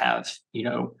they can have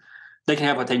they can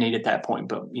have what they need at that point.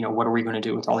 But what are we going to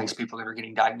do with all these people that are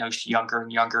getting diagnosed younger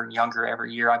and younger and younger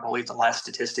every year? I believe the last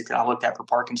statistic that I looked at for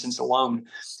Parkinson's alone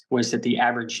was that the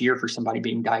average year for somebody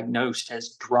being diagnosed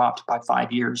has dropped by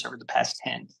 5 years over the past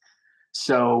 10.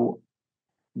 So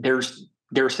there's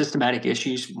there are systematic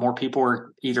issues. More people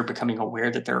are either becoming aware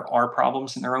that there are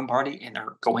problems in their own body and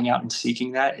they're going out and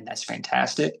seeking that, and that's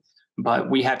fantastic. But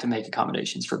we have to make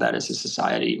accommodations for that as a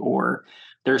society, or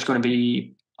there's going to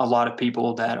be a lot of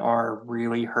people that are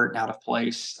really hurt and out of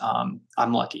place. I'm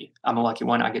lucky. I'm a lucky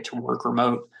one. I get to work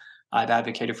remote. I've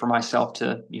advocated for myself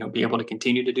to, be able to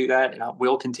continue to do that, and I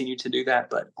will continue to do that.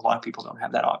 But a lot of people don't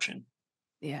have that option.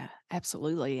 Yeah,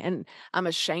 absolutely. And I'm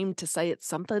ashamed to say it's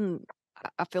something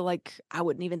I feel like I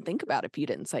wouldn't even think about if you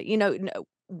didn't say, no,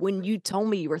 when you told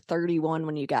me you were 31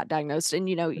 when you got diagnosed and,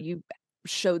 you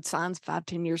showed signs 5,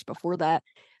 10 years before that,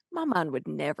 my mind would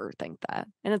never think that.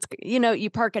 And it's, you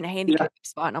park in a Yeah, handicap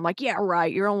spot and I'm like, yeah,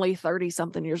 right. You're only 30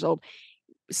 something years old.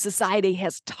 Society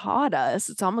has taught us,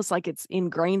 it's almost like it's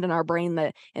ingrained in our brain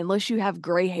that unless you have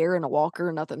gray hair and a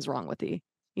walker, nothing's wrong with you,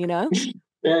 you know?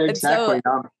 yeah, And so exactly.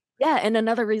 yeah, and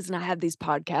another reason I have these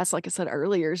podcasts, like I said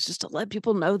earlier, is just to let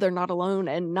people know they're not alone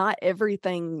and not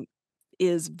everything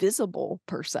is visible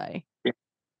per se.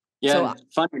 Yeah, So and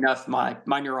funny enough, my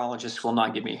neurologist will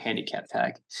not give me a handicap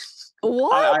tag. I,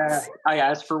 what? I I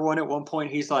asked for one at one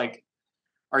point. He's like,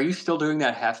 "Are you still doing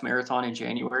that half marathon in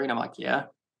January?" And I'm like, "Yeah."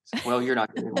 Well, you're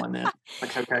not getting one then.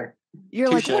 Like, okay, You're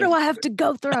like, touche. what do I have to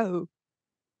go through?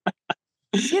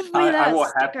 Give me I that will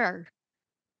sticker.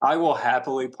 I will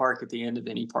happily park at the end of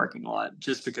any parking lot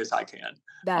just because I can.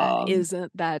 That Um,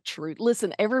 isn't that true.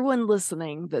 Listen, everyone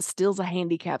listening that steals a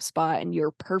handicap spot and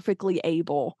you're perfectly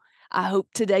able, I hope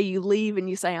today you leave and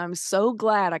you say, I'm so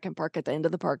glad I can park at the end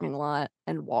of the parking lot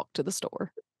and walk to the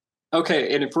store.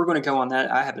 okay, and if we're going to go on that,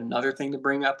 I have another thing to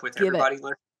bring up with Give it. everybody.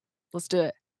 Let's do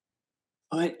it.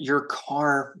 Put your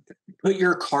car, put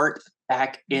your cart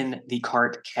back in the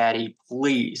cart caddy,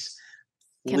 please.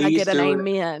 Can I Please get an do it.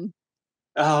 amen?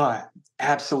 Oh,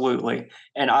 absolutely.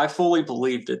 And I fully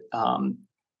believe that,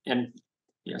 and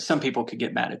some people could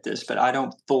get mad at this, but I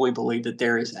don't fully believe that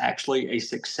there is actually a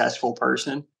successful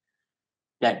person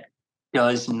that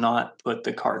does not put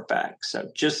the cart back.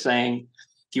 So just saying,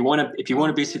 if you want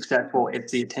to be successful,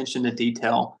 it's the attention to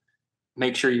detail.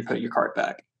 Make sure you put your cart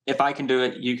back. If I can do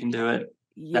it, you can do it.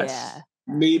 That's Yeah.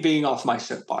 me being off my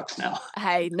soapbox now.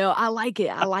 Hey, no, I like it.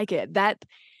 I like it. That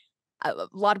a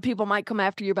lot of people might come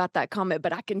after you about that comment,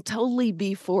 but I can totally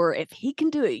be for if he can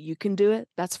do it, you can do it.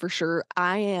 That's for sure.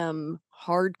 I am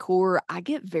hardcore. I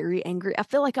get very angry. I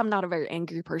feel like I'm not a very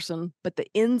angry person, but the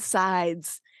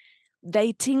insides,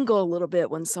 they tingle a little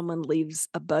bit when someone leaves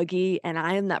a buggy, and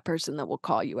I am that person that will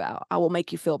call you out. I will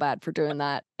make you feel bad for doing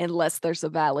that unless there's a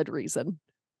valid reason.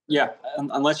 Yeah,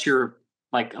 unless you're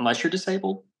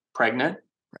disabled, pregnant,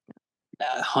 Or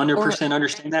 100%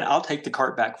 understand that. I'll take the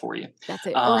cart back for you. that's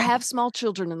it. Or Um, have small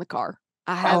children in the car.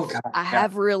 I oh have God, I yeah,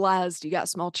 have realized you got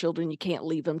small children, you can't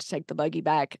leave them to take the buggy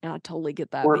back, and I totally get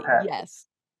that. or But a pet, yes.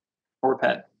 or a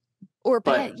pet. Or a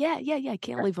But pet. Yeah, can't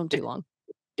yeah, leave them if too long.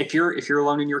 if you're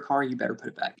alone in your car, you better put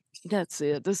it back. That's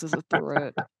it. This is a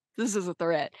threat. This is a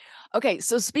threat. Okay,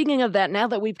 so speaking of that, now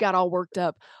that we've got all worked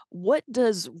up, what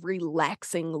does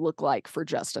relaxing look like for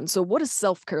Justin? So what does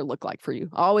self-care look like for you?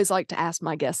 I always like to ask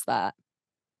my guests that.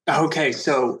 Okay,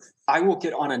 so I will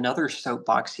get on another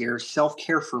soapbox here. Self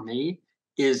care for me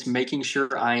is making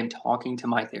sure I am talking to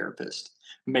my therapist,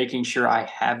 making sure I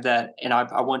have that. And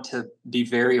I want to be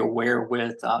very aware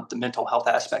with the mental health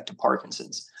aspect of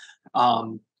Parkinson's.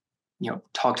 Um,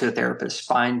 talk to the therapist,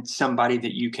 find somebody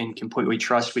that you can completely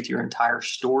trust with your entire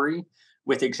story,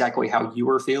 with exactly how you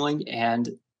are feeling, and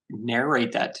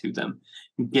narrate that to them.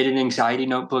 Get an anxiety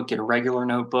notebook, get a regular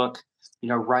notebook,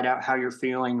 write out how you're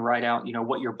feeling, write out,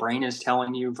 what your brain is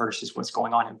telling you versus what's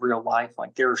going on in real life.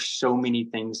 Like there are so many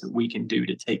things that we can do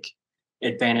to take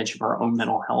advantage of our own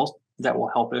mental health that will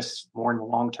help us more in the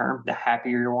long term. The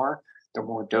happier you are, the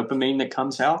more dopamine that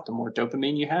comes out, the more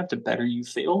dopamine you have, the better you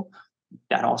feel.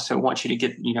 That also wants you to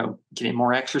get in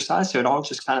more exercise. So it all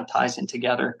just kind of ties in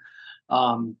together.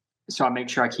 So I make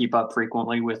sure I keep up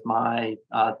frequently with my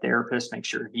therapist, make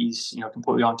sure he's,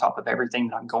 completely on top of everything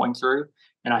that I'm going through.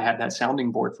 And I have that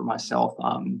sounding board for myself.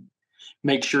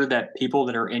 Make sure that people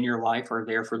that are in your life are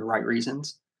there for the right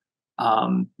reasons.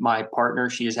 My partner,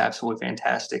 she is absolutely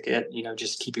fantastic at,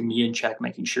 just keeping me in check,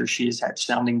 making sure she is that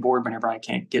sounding board whenever I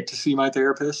can't get to see my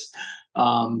therapist.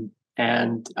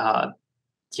 And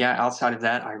yeah, outside of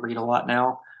that, I read a lot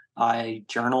now. I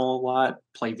journal a lot,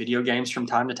 play video games from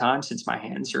time to time since my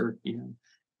hands are,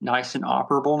 nice and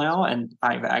operable now. And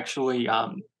I've actually,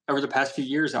 over the past few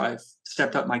years, I've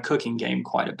stepped up my cooking game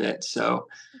quite a bit. So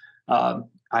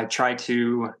I try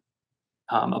to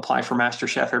apply for Master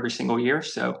Chef every single year.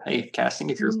 So hey, casting,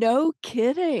 if you're No if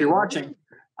you're kidding. watching,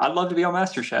 I'd love to be on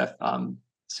Master Chef.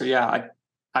 So yeah,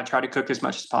 I try to cook as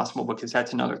much as possible because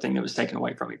that's another thing that was taken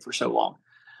away from me for so long.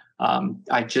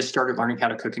 I just started learning how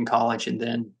to cook in college, and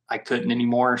then I couldn't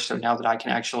anymore. So now that I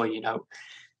can actually,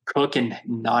 cook and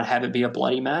not have it be a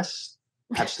bloody mess,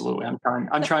 absolutely.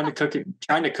 I'm trying to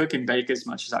cook and bake as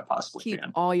much as I possibly Keep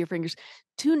can. all your fingers.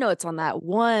 2 notes on that.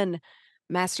 1,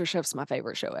 MasterChef's my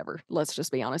favorite show ever. Let's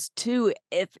just be honest. 2,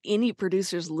 if any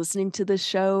producers listening to this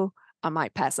show, I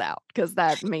might pass out because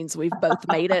that means we've both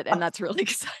made it, and that's really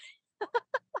exciting.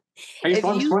 Hey, If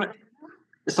you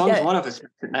as long as Yeah, one of us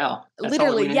makes it now, that's all we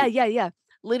literally, need. yeah.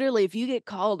 Literally, if you get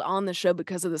called on the show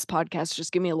because of this podcast,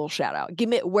 just give me a little shout out.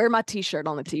 Wear my T-shirt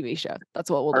on the TV show. That's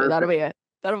what we'll do. That'll be Perfect. it.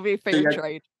 That'll be a So fair yeah,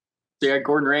 trade.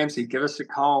 Gordon Ramsay, give us a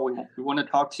call. We want to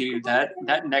talk to you. That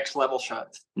next level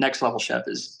chef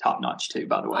is top notch too,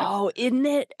 by the way. Oh, isn't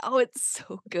it? Oh, it's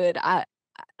so good.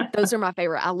 Those are my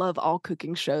favorite. I love all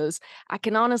cooking shows. I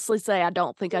can honestly say I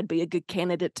don't think I'd be a good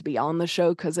candidate to be on the show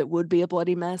because it would be a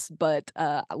bloody mess, but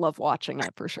I love watching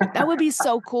it for sure. That would be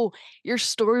so cool. Your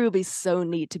story would be so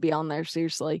neat to be on there,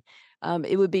 seriously.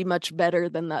 It would be much better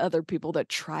than the other people that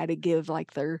try to give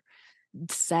like their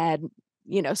sad,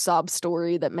 sob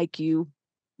story that make you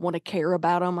want to care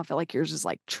about them. I feel like yours is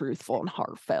like truthful and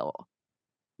heartfelt.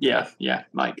 Yeah.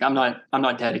 Like I'm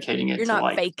not dedicating it You're to not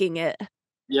like, faking it.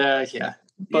 yeah. Yeah,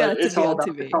 But to be on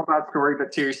TV. it's all about story.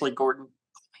 But seriously, Gordon.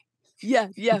 Yeah.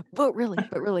 But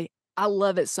really, I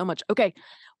love it so much. Okay.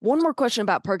 One more question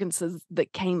about Parkinson's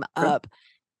that came up.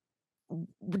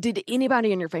 Did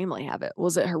anybody in your family have it?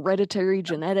 Was it hereditary,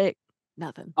 genetic?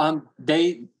 Nothing.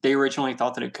 They originally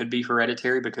thought that it could be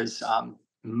hereditary because I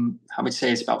would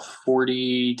say it's about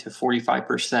 40 to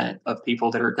 45% of people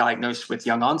that are diagnosed with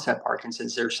young onset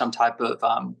Parkinson's. There's some type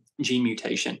of gene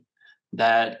mutation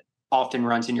that often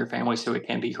runs in your family, so it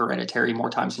can be hereditary more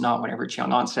times than not whenever it's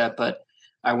young onset. But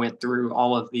I went through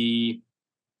all of the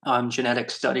genetic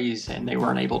studies, and they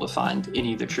weren't able to find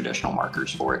any of the traditional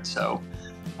markers for it. So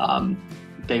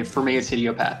for me, it's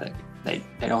idiopathic. They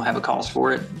don't have a cause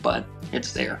for it, but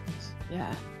it's there.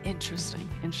 Yeah, interesting.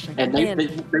 And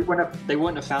they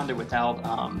wouldn't have found it without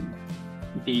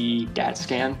the DAT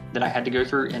scan that I had to go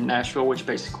through in Nashville, which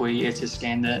basically it's a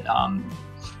scan that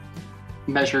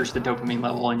measures the dopamine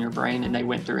level in your brain, and they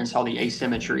went through and saw the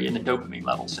asymmetry in the dopamine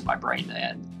levels in my brain,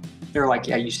 and they're like,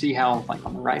 yeah, you see how like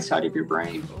on the right side of your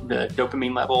brain the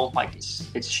dopamine level, like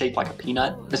it's shaped like a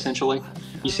peanut essentially.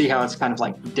 You see how it's kind of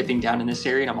like dipping down in this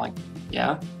area, and I'm like,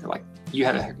 yeah. They're like, you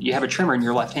have a tremor in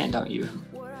your left hand, don't you?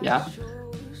 Yeah.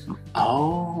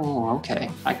 Oh, okay,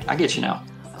 I get you now.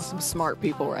 Some smart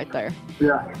people right there.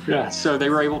 Yeah. So they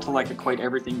were able to like equate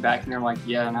everything back, and they're like,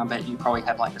 yeah, and I bet you probably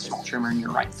have like a small tremor in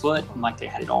your right foot, and like they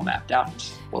had it all mapped out.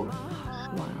 Whoa.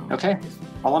 Wow. Okay.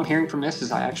 All I'm hearing from this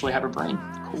is I actually have a brain.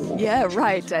 Cool. Yeah,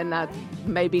 right. And I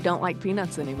maybe don't like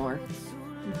peanuts anymore.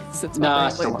 Since my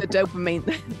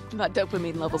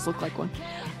dopamine levels look like one.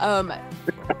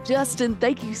 Justin,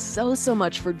 thank you so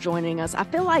much for joining us. I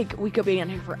feel like we could be in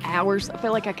here for hours. I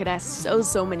feel like I could ask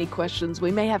so many questions.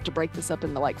 We may have to break this up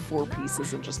into like 4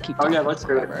 pieces and just keep talking. Oh yeah, let's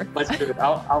do it.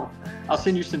 I'll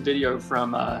send you some video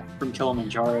from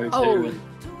Kilimanjaro too. Oh, and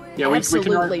yeah,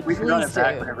 absolutely. we can run it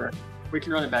back whenever. We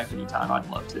can run it back anytime. I'd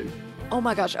love to. Oh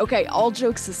my gosh. Okay, all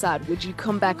jokes aside, would you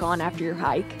come back on after your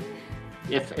hike?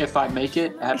 If I make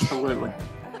it, absolutely.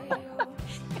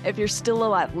 If you're still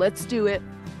alive, let's do it.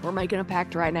 We're making a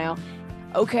pact right now.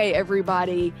 Okay,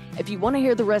 everybody, if you want to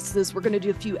hear the rest of this, we're going to do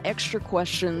a few extra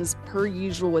questions per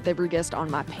usual with every guest on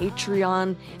my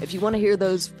Patreon. If you want to hear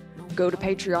those, go to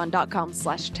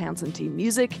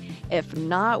patreon.com/Townsendtmusic. If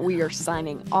not, we are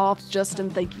signing off. Justin,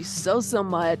 thank you so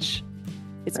much.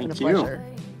 It's been a pleasure.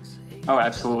 Oh,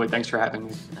 absolutely. Thanks for having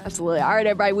me. Absolutely. All right,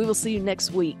 everybody, we will see you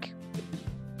next week.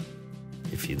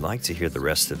 If you'd like to hear the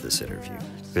rest of this interview,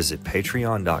 visit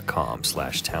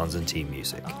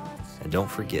patreon.com/TownsendTmusic. And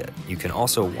don't forget, you can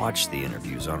also watch the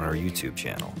interviews on our YouTube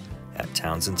channel at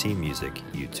Townsendtmusic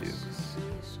YouTube.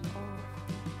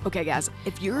 Okay, guys,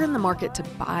 if you're in the market to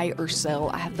buy or sell,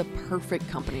 I have the perfect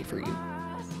company for you.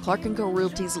 Clark & Co.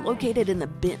 Realty is located in the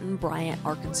Benton, Bryant,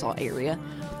 Arkansas area,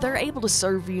 but they're able to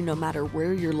serve you no matter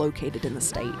where you're located in the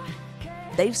state.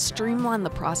 They've streamlined the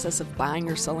process of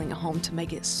buying or selling a home to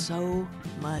make it so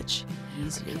much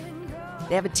easier.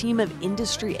 They have a team of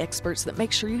industry experts that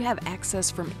make sure you have access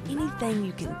from anything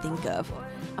you can think of.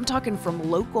 I'm talking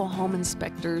from local home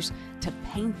inspectors to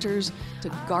painters to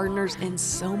gardeners and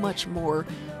so much more,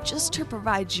 just to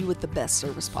provide you with the best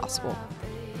service possible.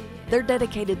 They're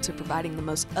dedicated to providing the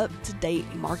most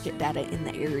up-to-date market data in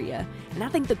the area. And I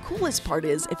think the coolest part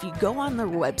is if you go on their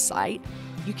website,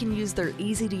 you can use their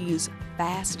easy-to-use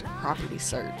fast property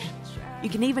search. You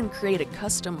can even create a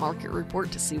custom market report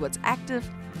to see what's active,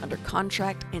 under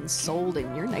contract, and sold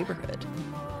in your neighborhood.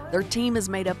 Their team is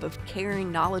made up of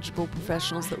caring, knowledgeable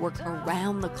professionals that work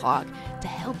around the clock to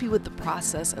help you with the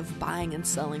process of buying and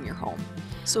selling your home.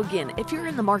 So again, if you're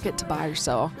in the market to buy or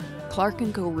sell, Clark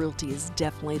 & Co. Realty is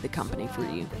definitely the company for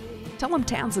you. Tell them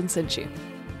Townsend sent you.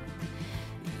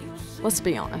 Let's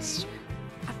be honest.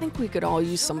 I think we could all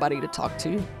use somebody to talk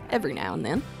to every now and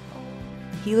then.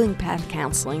 Healing Path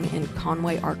Counseling in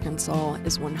Conway, Arkansas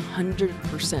is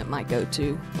 100% my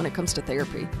go-to when it comes to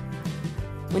therapy.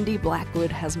 Wendy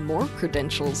Blackwood has more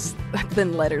credentials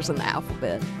than letters in the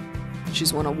alphabet.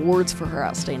 She's won awards for her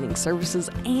outstanding services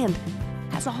and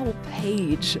has a whole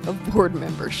page of board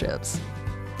memberships.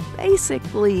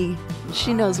 Basically,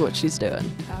 she knows what she's doing.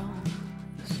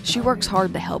 She works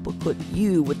hard to help equip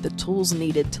you with the tools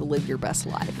needed to live your best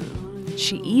life.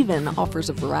 She even offers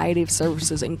a variety of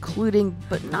services, including,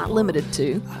 but not limited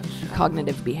to,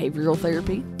 cognitive behavioral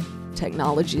therapy,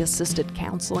 technology-assisted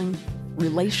counseling,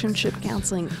 relationship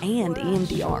counseling, and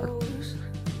EMDR.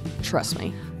 Trust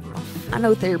me, I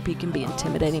know therapy can be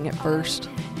intimidating at first,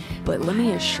 but let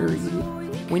me assure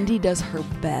you, Wendy does her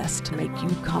best to make you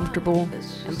comfortable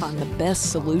and find the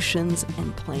best solutions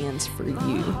and plans for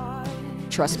you.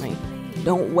 Trust me,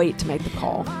 don't wait to make the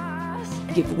call.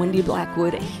 Give Wendy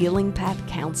Blackwood at Healing Path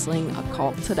Counseling a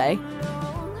call today.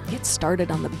 Get started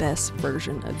on the best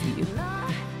version of you.